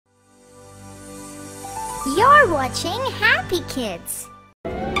You're watching Happy Kids.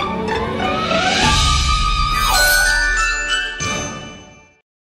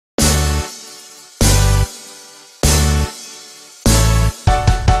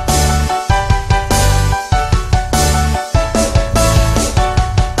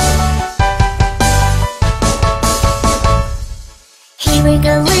 Here we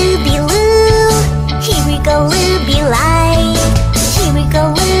go looby loo, here we go looby light, here we go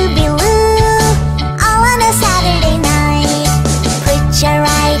looby loo, all on a Saturday night. Put your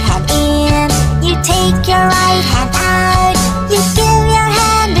right hand in, you take your right hand out, you give your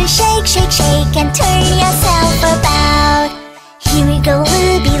hand a shake, shake, shake, and turn yourself about. Here we go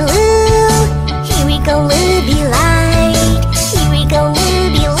looby loo, here we go looby light, here we go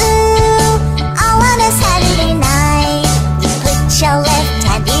looby loo, all on a Saturday night. You put your left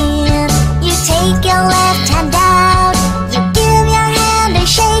hand in, you take your left hand out, you give your hand a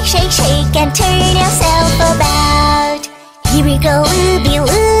shake, shake, shake, and turn yourself about. Here we go looby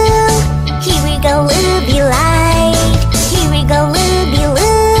loo, here we go looby light, here we go looby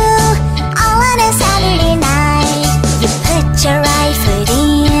loo, all on a Saturday night. You put your right foot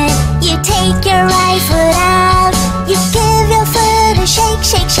in, you take your right foot out, you give your foot a shake,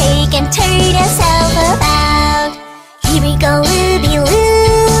 shake, shake, and turn yourself about. Here we go looby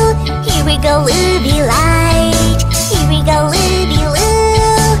loo, here we go looby light, here we go looby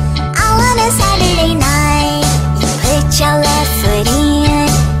loo, all on a Saturday night. You put your left foot in,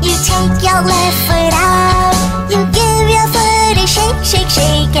 you take your left foot out, you give your foot a shake, shake,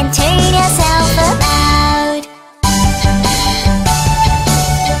 shake, and turn yourself about.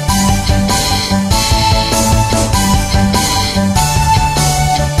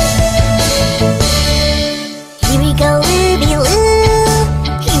 Here we go looby loo,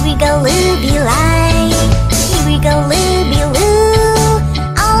 here we go looby light, here we go looby loo,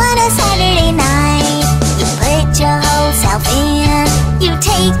 all on a Saturday night. You put your whole self in, you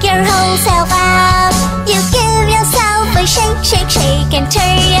take your whole self out, you give yourself a shake, shake, shake, and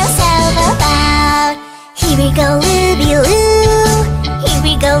turn yourself about. Here we go looby loo, here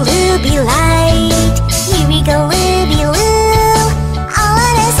we go looby light, here we go looby loo, all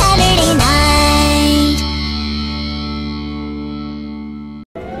on a Saturday night.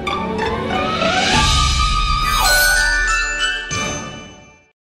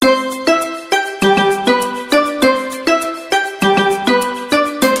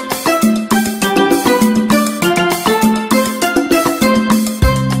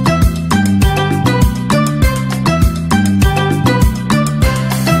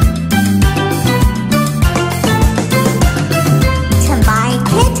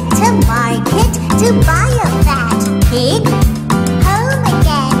 To buy a fat pig. Home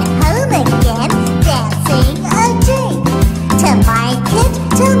again, dancing a jig.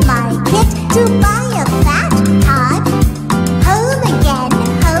 To market, to buy a fat hog. Home again,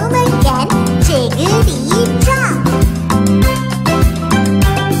 jiggity jog.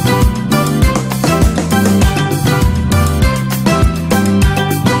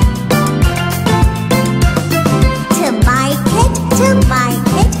 To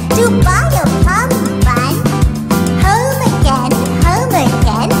market, to buy a plum bun. Home again,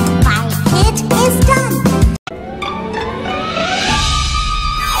 market is done.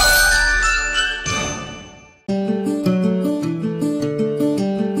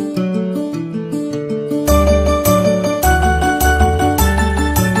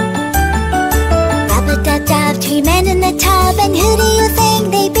 Rub-a-dub-dub, 3 men in the tub, and who do you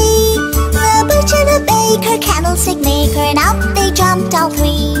think they be? The butcher, the baker, candlestick maker, and up they jumped all 3.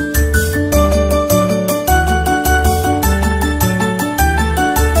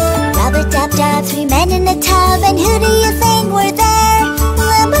 Rub-a-dub-dub, 3 men in the tub, and who do you think were there?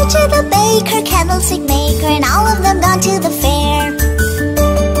 The butcher, the baker, candlestick maker, and all of them gone to the fair.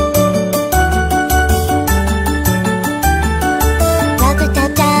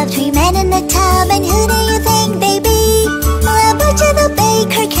 Rub-a-dub-dub, 3 men in the tub, and who do you think they be? The butcher, the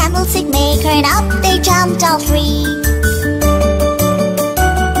baker, candlestick maker, and up they jumped all 3.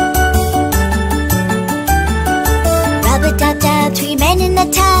 Rub-a-dub-dub, 3 men in the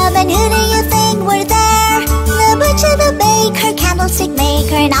tub, and who do you think were there? The butcher, the baker, candlestick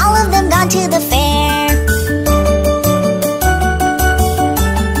maker, and all of them gone to the fair.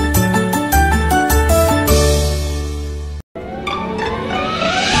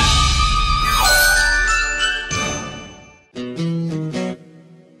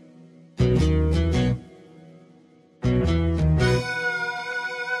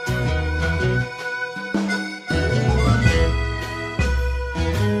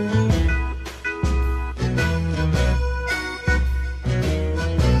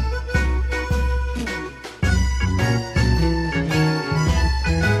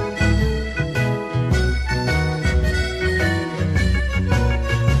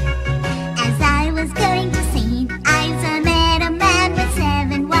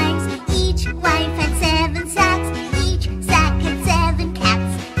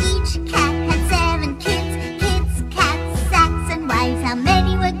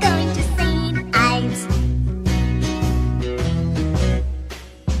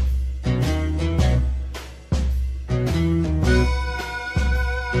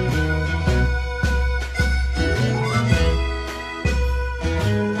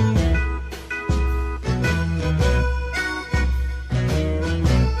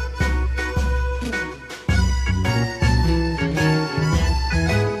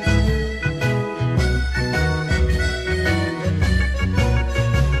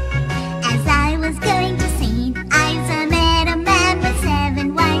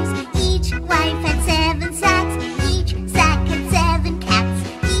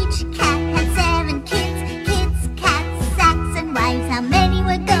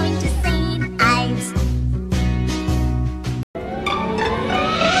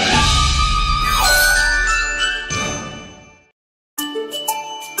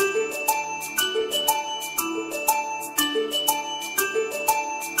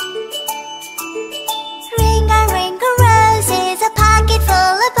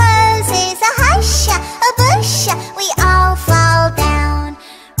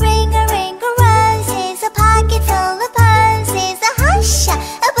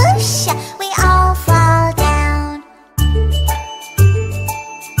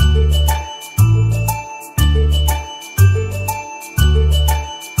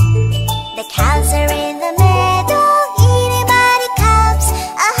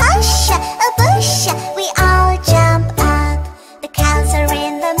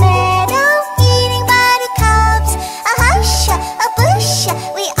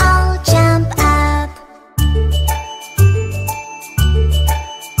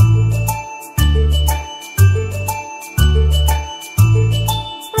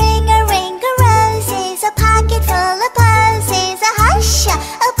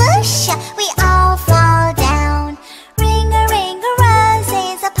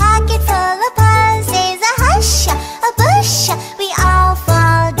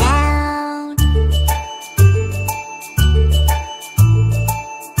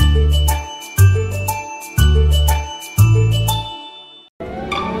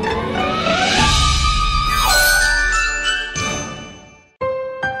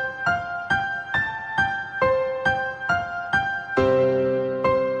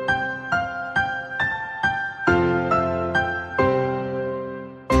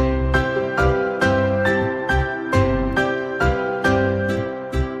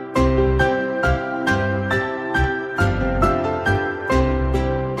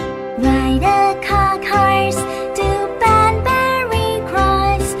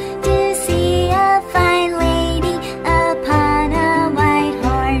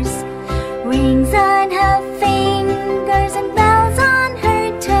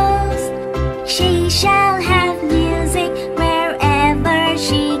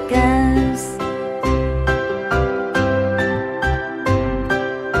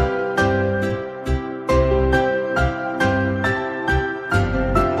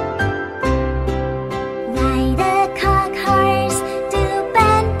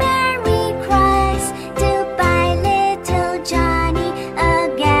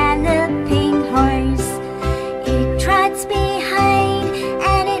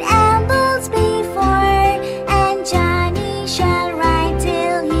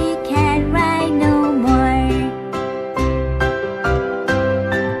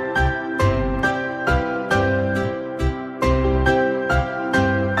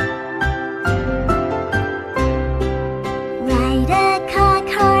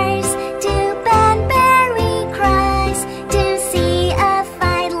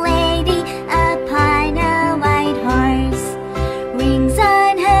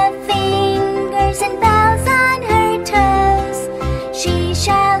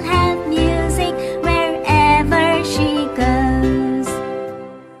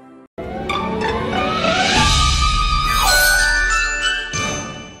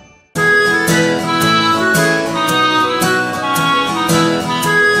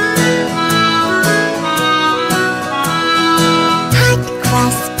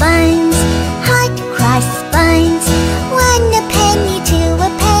 buns, hot cross buns. 1 a penny, 2 a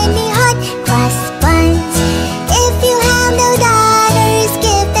penny, hot cross buns. If you have no daughters,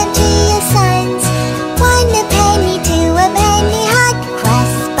 give them to your sons. 1 a penny, 2 a penny, hot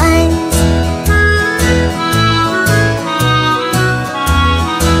cross buns.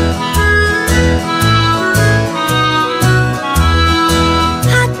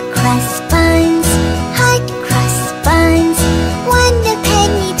 Hot cross buns, hot cross buns. 1 a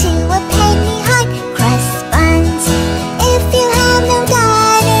penny, 2 a penny, hot cross buns. If you have no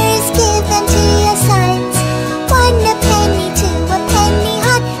daughters, give them to your sons. 1 a penny, 2 a penny,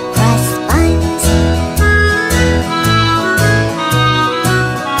 hot cross buns.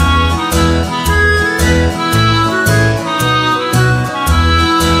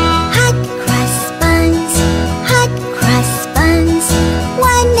 Hot cross buns, hot cross buns.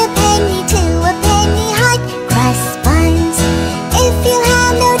 1 a penny, 2 a penny, hot cross buns. If you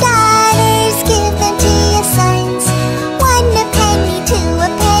have no daughters, give them to your sons. 1 a penny, 2 a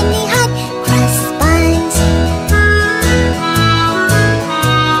penny, hot cross buns.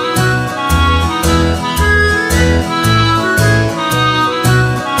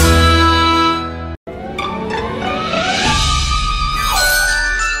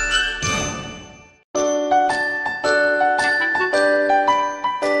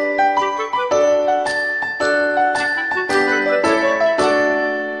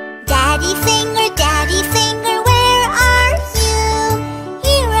 Daddy finger, where are you?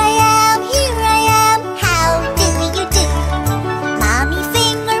 Here I am, how do you do? Mommy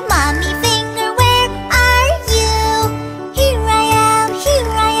finger, where are you? Here I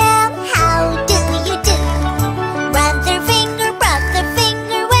am, how do you do? Brother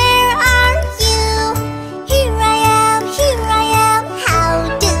finger, where are you? Here I am, how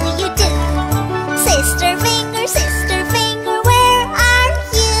do you do? Sister finger, where are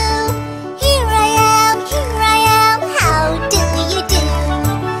you? Here I am, how do you do?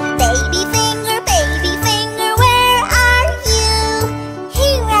 Baby finger, where are you?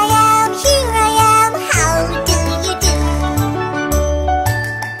 Here I am, how do you do?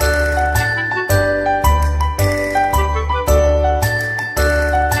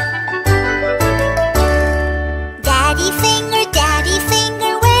 Daddy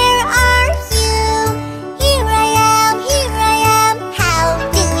finger, where are you? Here I am, how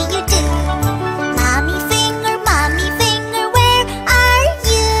do you do? Mommy finger, where are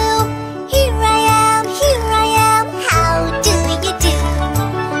you? Here I am, how do you do?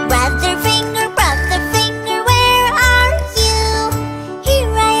 Brother finger, where are you?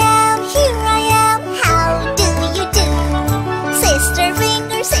 Here I am, how do you do? Sister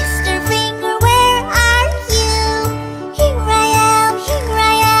finger, where are you? Here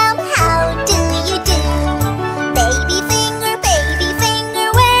I am, how do you do? Baby finger,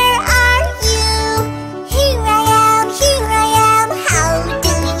 where are you? Here I am, how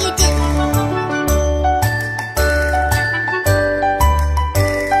do you do?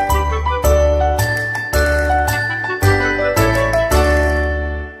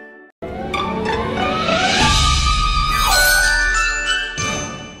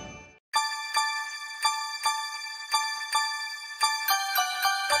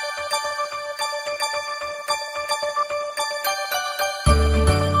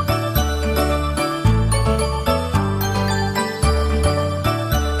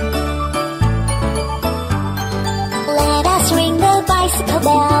 Let us ring the bicycle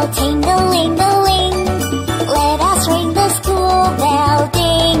bell, ting-a-ling-a-ling. Let us ring the school bell,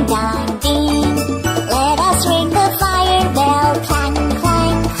 ding-dong-ding. Let us ring the fire bell,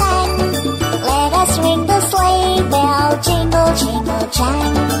 clang-clang-clang. Let us ring the sleigh bell,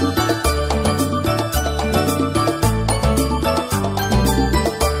 jingle-jingle-jang.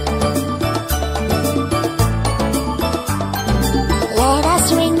 Let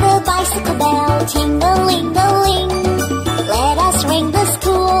us ring the bicycle bell, ting-a-ling-a-ling. Let us ring the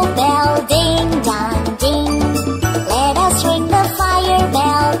school bell, ding-dong-ding. Let us ring the fire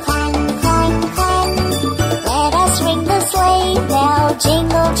bell, clang-clang-clang. Let us ring the sleigh bell,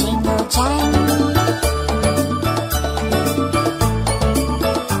 jingle-jingle-jang.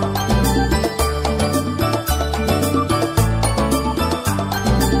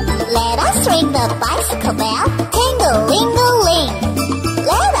 Let us ring the bicycle bell, ting-a-ling-a-ling.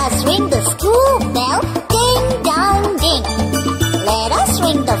 Let us ring the school bell, ding-dong-ding. Let us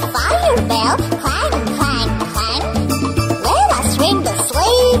ring the fire bell, clang-clang-clang. Let us ring the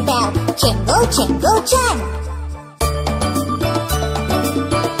sleigh bell, jingle-jingle-jang.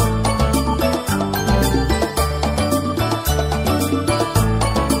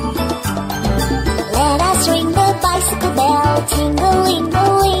 Let us ring the bicycle bell,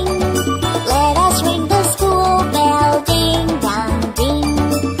 ting-a-ling-a-ling.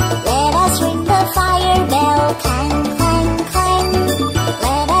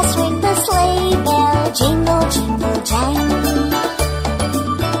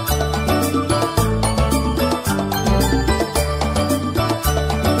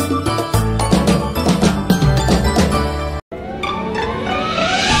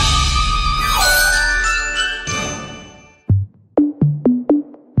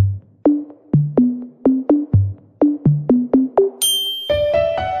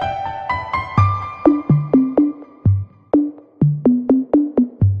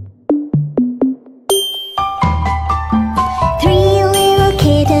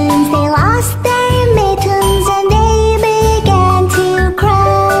 kittens, they lost their mittens and they began to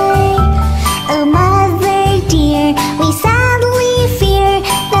cry. Oh mother dear, we sadly fear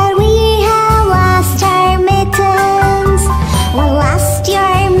that we have lost our mittens. Well, lost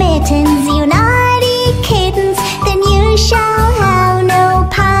your mittens, you naughty kittens, then you shall have no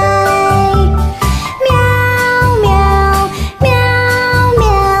pie. Meow, meow, meow,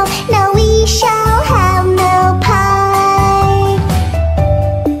 meow, now we shall have no pie.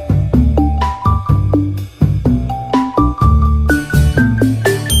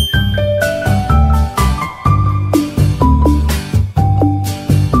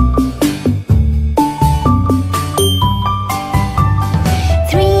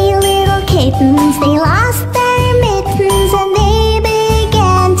 3 little kittens, they lost their mittens and they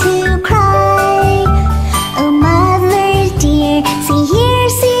began to cry. Oh mother dear,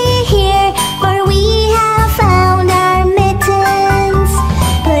 see here, for we have found our mittens.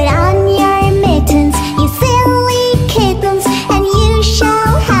 Put on your mittens, you silly kittens, and you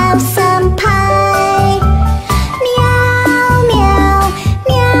shall have some pie. Meow, meow,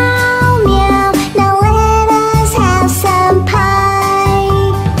 meow, meow, now let us have some pie.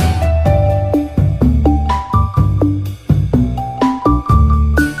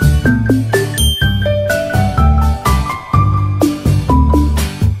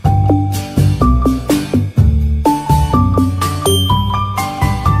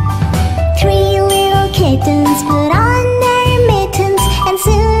 3 little kittens put on their mittens and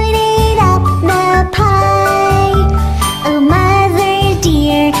suited up the pie. Oh mother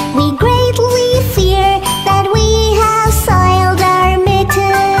dear, we greatly fear that we have soiled our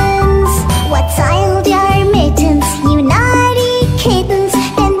mittens. What soiled your mittens, you naughty kittens?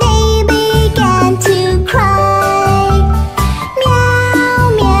 Then they began to cry. Meow,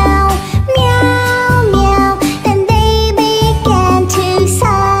 meow, meow, meow, then they began to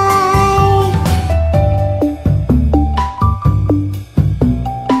sigh.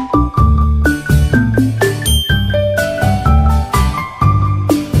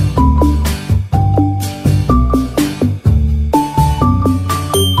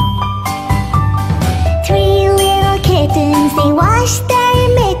 3 little kittens, they washed their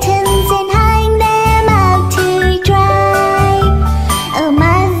mittens and hung them out to dry. Oh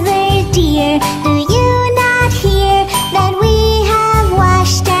mother dear, do you not hear that we have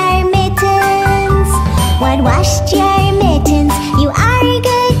washed our mittens? What washed your mittens? You are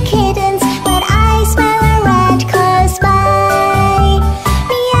good kittens, but I smell a rat close by.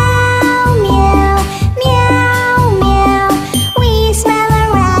 Meow, meow, meow, meow, we smell a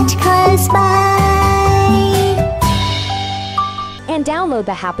rat close by. And download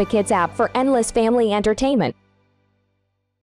the HappyKids app for endless family entertainment.